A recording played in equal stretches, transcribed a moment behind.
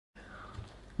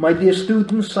My dear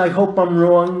students, I hope I'm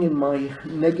wrong in my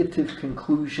negative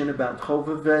conclusion about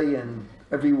Chovevei and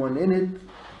everyone in it,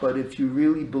 but if you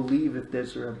really believe if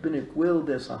there's a rabbinic will,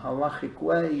 there's a halachic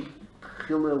way,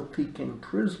 Chilel Tiken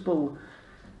Prisbel,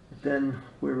 then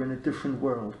we're in a different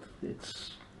world.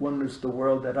 One is the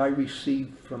world that I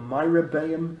received from my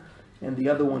Rebbeim, and the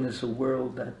other one is a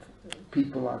world that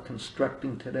people are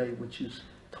constructing today, which is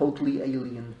totally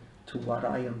alien to what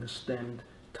I understand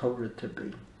Torah to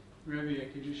be. Rabbi, I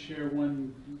could just share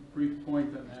one brief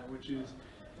point on that, which is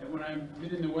that when I've been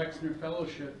in the Wexner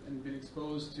Fellowship and been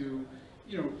exposed to,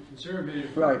 conservative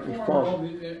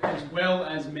reform, as well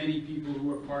as many people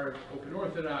who are part of Open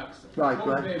Orthodox,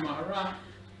 Chovevei, Maharat,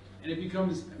 and it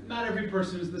becomes, not every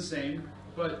person is the same,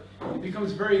 but it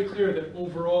becomes very clear that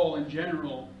overall, in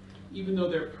general, even though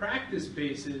their practice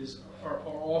bases are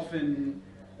often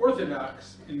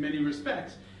orthodox in many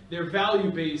respects, their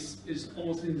value base is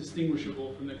almost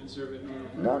indistinguishable from the conservative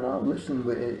movement. No,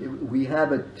 listen, we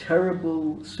have a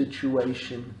terrible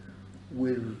situation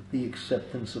with the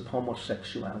acceptance of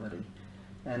homosexuality.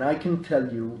 And I can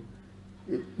tell you,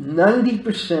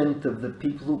 90% of the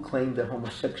people who claim that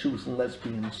homosexuals and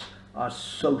lesbians are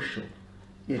social.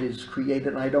 It is created,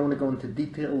 and I don't want to go into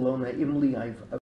detail, Lona Imli, I've